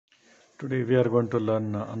Today we are going to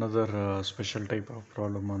learn another special type of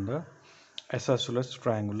problem on the isosceles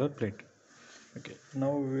triangular plate. Okay,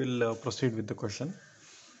 now we will proceed with the question.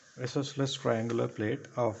 Isosceles triangular plate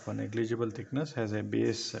of a negligible thickness has a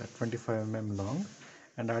base 25 mm long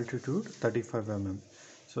and altitude 35 mm.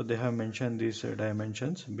 So they have mentioned these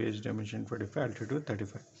dimensions: base dimension 25, altitude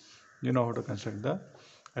 35. You know how to construct the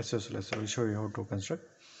isosceles. I will show you how to construct.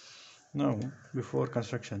 Now, before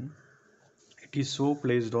construction, it is so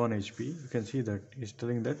placed on HP. You can see that is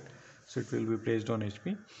telling that, so it will be placed on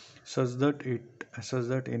HP such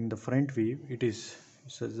that in the front view it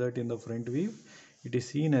is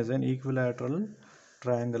seen as an equilateral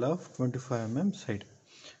triangle of 25 mm side.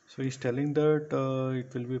 So he's telling that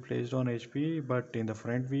it will be placed on HP, but in the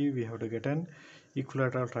front view we have to get an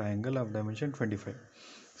equilateral triangle of dimension 25.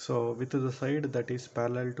 So with the side that is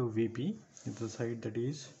parallel to VP, with the side that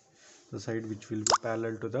is the side which will be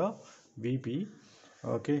parallel to the VP.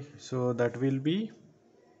 Okay, so that will be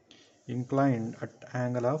inclined at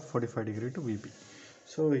angle of 45 degree to VP.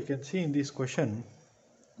 So you can see in this question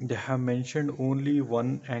they have mentioned only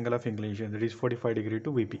one angle of inclination, that is 45 degree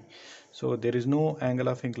to VP. So there is no angle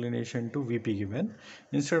of inclination to VP given.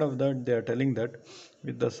 Instead of that, they are telling that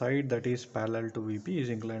with the side that is parallel to VP is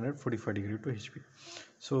inclined at 45 degree to HP.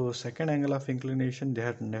 So second angle of inclination they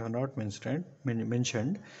have not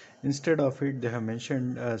mentioned. Instead of it, they have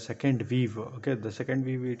mentioned second weave. Okay, the second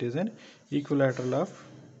weave, it is an equilateral of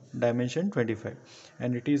dimension 25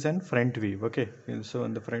 and it is an front weave. Okay, and so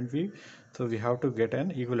in the front weave, so we have to get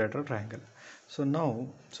an equilateral triangle. So now,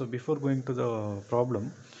 so before going to the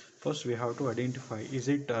problem, first we have to identify, is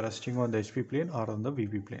it resting on the HP plane or on the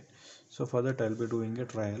VP plane. So for that I'll be doing a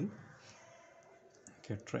trial.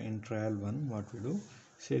 Okay, in trial 1, what we do,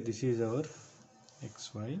 say this is our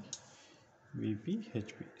XY VP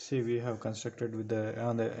HP. Say we have constructed with the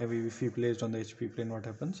on the if we placed on the HP plane, what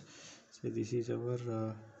happens? Say this is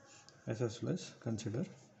our isosceles. Consider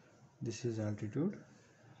this is altitude.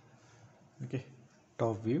 Okay,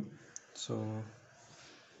 top view. So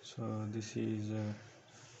this is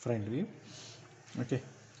front view. Okay,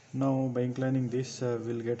 now by inclining this,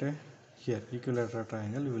 we'll get a here equilateral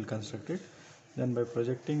triangle. We will construct it. Then by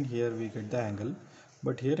projecting here, we get the angle.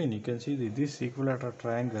 But herein you can see this equilateral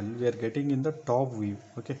triangle we are getting in the top view.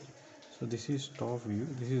 Okay, so this is top view.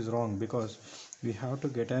 This is wrong because we have to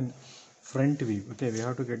get an front view. Okay, we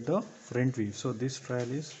have to get the front view. So this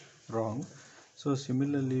trial is wrong. So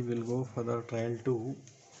similarly, we'll go for the trial 2.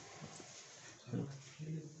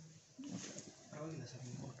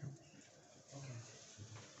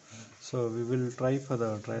 So we will try for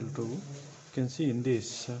the trial 2. You can see in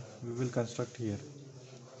this we will construct here.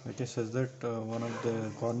 Okay, such that one of the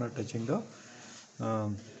corner touching the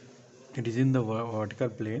it is in the vertical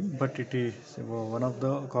plane, but it is one of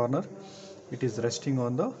the corner, it is resting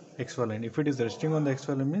on the XY line. If it is resting on the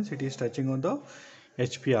XY line, means it is touching on the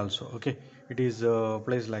HP also. Okay, it is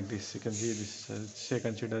placed like this. You can see this. Say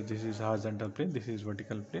consider this is horizontal plane, this is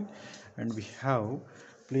vertical plane, and we have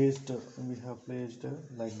placed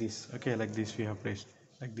like this. Okay, like this we have placed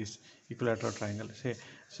like this equilateral triangle. Say,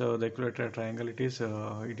 so the equilateral triangle, it is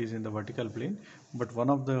in the vertical plane, but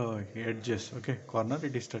one of the edges, okay, corner,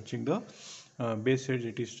 it is touching the base edge,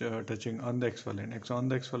 it is touching on the XY line. On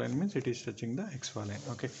the XY line means it is touching the XY line.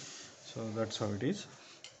 Okay, so that's how it is.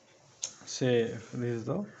 Say this is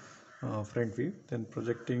the front view, then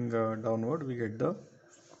projecting downward we get the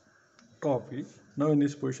top view. Now in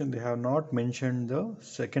this position they have not mentioned the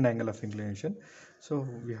second angle of inclination, so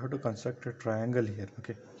we have to construct a triangle here.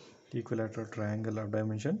 Okay, equilateral triangle of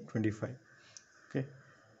dimension 25. Okay,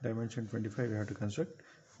 dimension 25 we have to construct.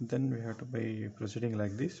 Then we have to, by proceeding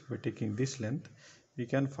like this, by taking this length, we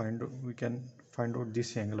can find out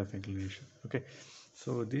this angle of inclination. Okay,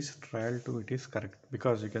 so this trial 2, it is correct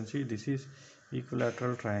because you can see this is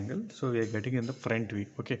equilateral triangle, so we are getting in the front view.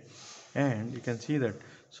 Okay, and you can see that,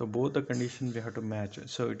 so both the conditions we have to match.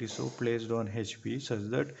 So it is so placed on HP such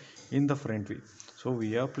that in the front view, so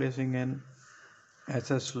we are placing an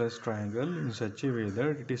isosceles triangle in such a way that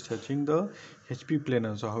it is touching the HP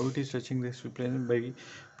plane. So how it is touching the HP plane? By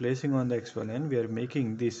placing on the XY line, we are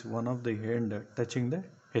making this one of the end touching the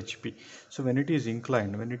HP. So when it is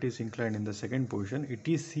inclined in the second position, it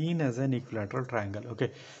is seen as an equilateral triangle.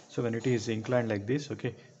 Okay, so when it is inclined like this,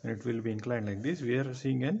 okay, when it will be inclined like this, we are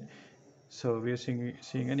seeing an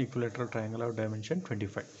equilateral triangle of dimension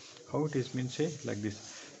 25. How it is means, say like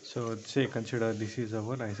this. So say consider this is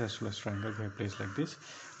our isosceles triangle we have placed like this,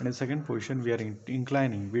 and in second position we are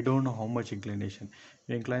inclining. We don't know how much inclination.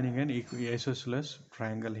 We are inclining an isosceles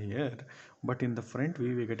triangle here, but in the front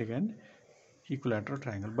we are getting an equilateral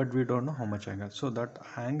triangle, but we don't know how much angle. So that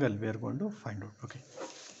angle we are going to find out. Okay,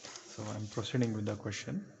 So I'm proceeding with the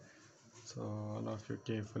question, so all of you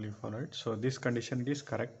carefully follow it. So this condition is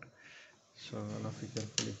correct, so all of you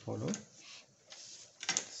carefully follow.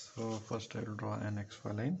 So first I will draw an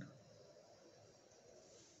XY line.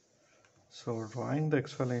 So drawing the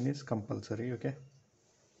XY line is compulsory, okay.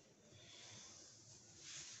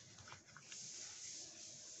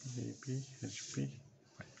 VP, HP.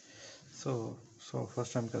 So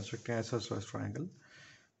first I'm constructing isosceles triangle.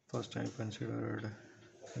 First I consider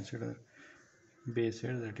base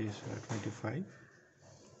edge, that is 25.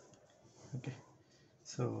 Okay.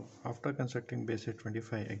 So after constructing base edge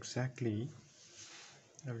 25 exactly,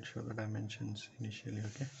 I will show the dimensions initially.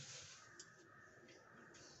 Okay.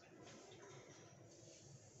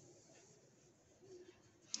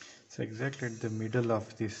 So exactly at the middle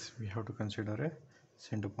of this we have to consider a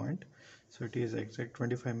center point. So it is exact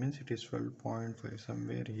 25 means it is 12.5,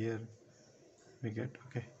 somewhere here we get,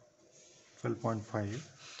 okay, 12.5.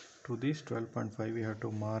 To this 12.5 we have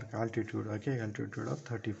to mark altitude, okay, altitude of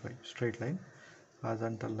 35, straight line,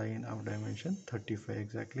 horizontal line of dimension 35,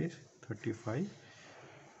 exactly 35 you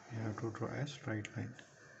have to draw a straight line.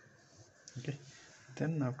 Okay,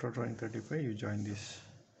 then after drawing 35 you join this.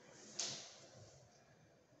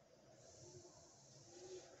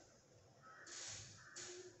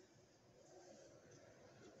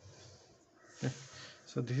 Okay,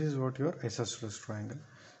 so this is what your isosceles triangle.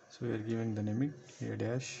 So we are giving the naming A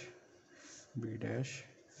dash, B dash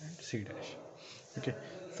and C dash. Okay,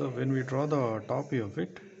 so when we draw the top view of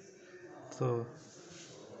it, so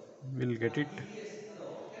we'll get it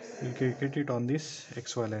on this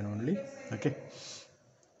XY line only. Okay,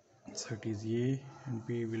 so it is A and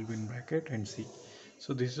B will be in bracket and C.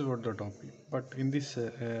 So this is what the top view. But in this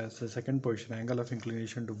second position, angle of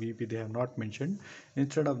inclination to VP they have not mentioned.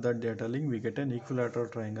 Instead of that they are telling we get an equilateral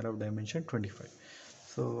triangle of dimension 25.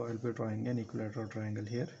 So I'll be drawing an equilateral triangle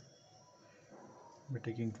here by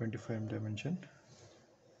taking 25 dimension.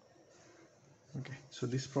 Okay, so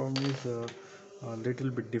this problem is a little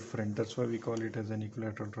bit different, that's why we call it as an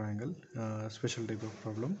equilateral triangle, special type of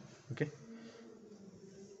problem. Okay,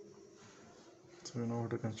 so we know how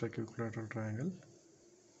to construct equilateral triangle.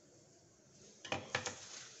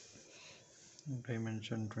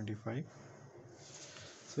 Dimension 25.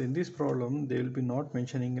 So in this problem they will be not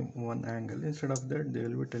mentioning one angle, instead of that they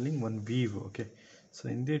will be telling one view. Okay, so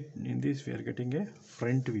in this we are getting a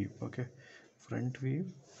front view. Okay, front view.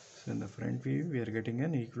 So in the front view we are getting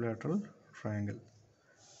an equilateral triangle.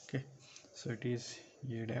 Okay, so it is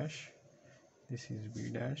A dash, this is B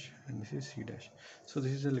dash and this is C dash. So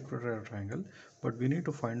this is a equilateral triangle, but we need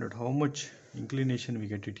to find out how much inclination we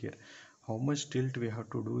get it here, how much tilt we have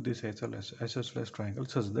to do this isosceles triangle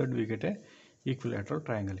such that we get a equilateral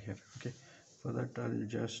triangle here. Okay, for that I'll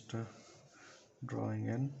just drawing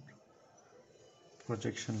an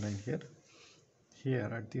projection line here.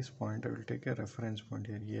 Here at this point I will take a reference point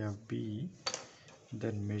here, A of B,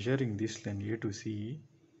 then measuring this line A to C.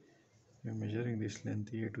 I'm measuring this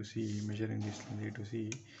length A to C, measuring this length A to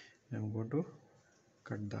C. I'm going to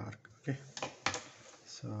cut the arc. Okay,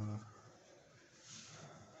 so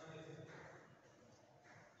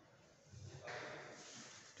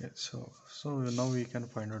okay, so now we can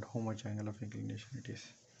find out how much angle of inclination it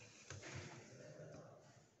is.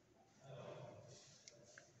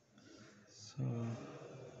 So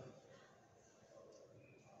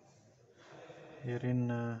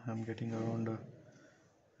herein I'm getting around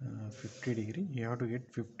 50 degree. You have to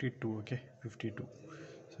get 52. Okay, 52.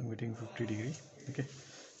 So I'm getting 50 degree. Okay,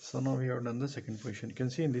 so now we have done the second position. You can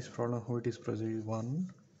see in this problem how it is present: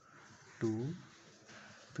 1, 2,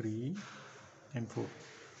 3 and 4.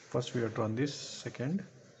 First we have drawn this, second,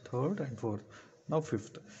 third and fourth. Now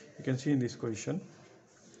fifth. You can see in this question,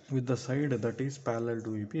 with the side that is parallel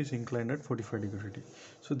to VP is inclined at 45 degree.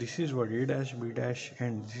 So this is what A dash, B dash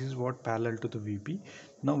and this is what parallel to the VP.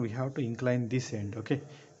 Now we have to incline this end. Okay,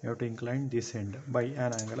 we have to incline this end by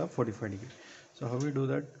an angle of 45 degree. So how we do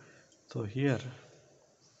that? So here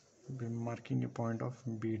we'll be marking a point of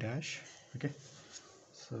B dash. Okay,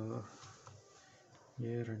 so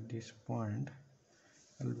here at this point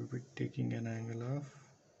I will be taking an angle of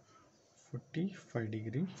 45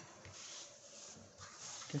 degree.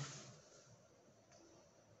 Okay,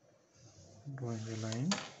 drawing a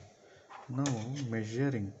line. Now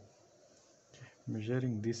measuring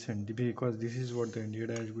this end, because this is what the end, A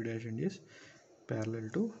dash B dash end is parallel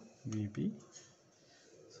to VP.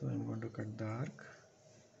 So I'm going to cut the arc.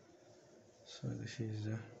 So this is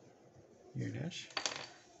A dash.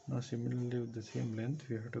 Now similarly with the same length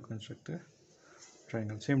we have to construct a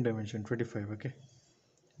triangle, same dimension 25. Okay,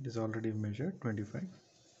 it is already measured 25.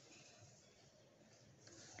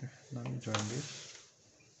 Okay, now we join this.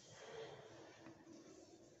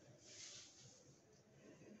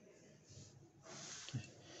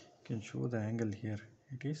 can show the angle here.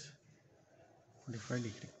 It is 45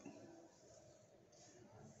 degree.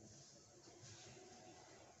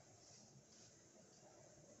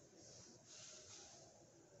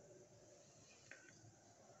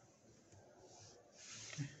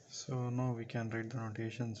 So now we can write the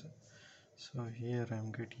notations. So here I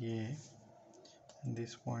am get A, and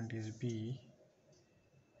this point is B,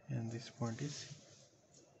 and this point is C.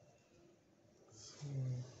 So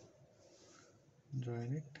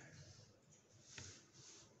join it.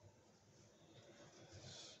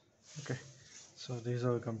 Okay, so this is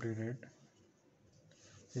how we completed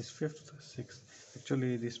this fifth, sixth.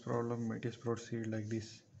 Actually, this problem it is proceed like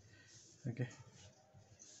this. Okay,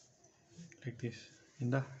 like this in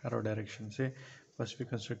the arrow direction. Say first we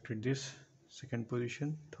constructed this second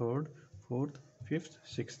position, third, fourth, fifth,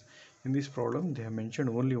 sixth. In this problem they have mentioned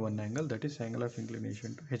only one angle, that is angle of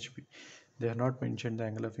inclination to HP. They have not mentioned the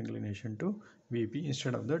angle of inclination to VP.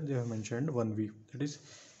 Instead of that they have mentioned one V, that is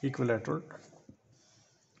equilateral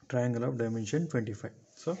triangle of dimension 25.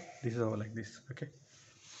 So this is all like this. Okay.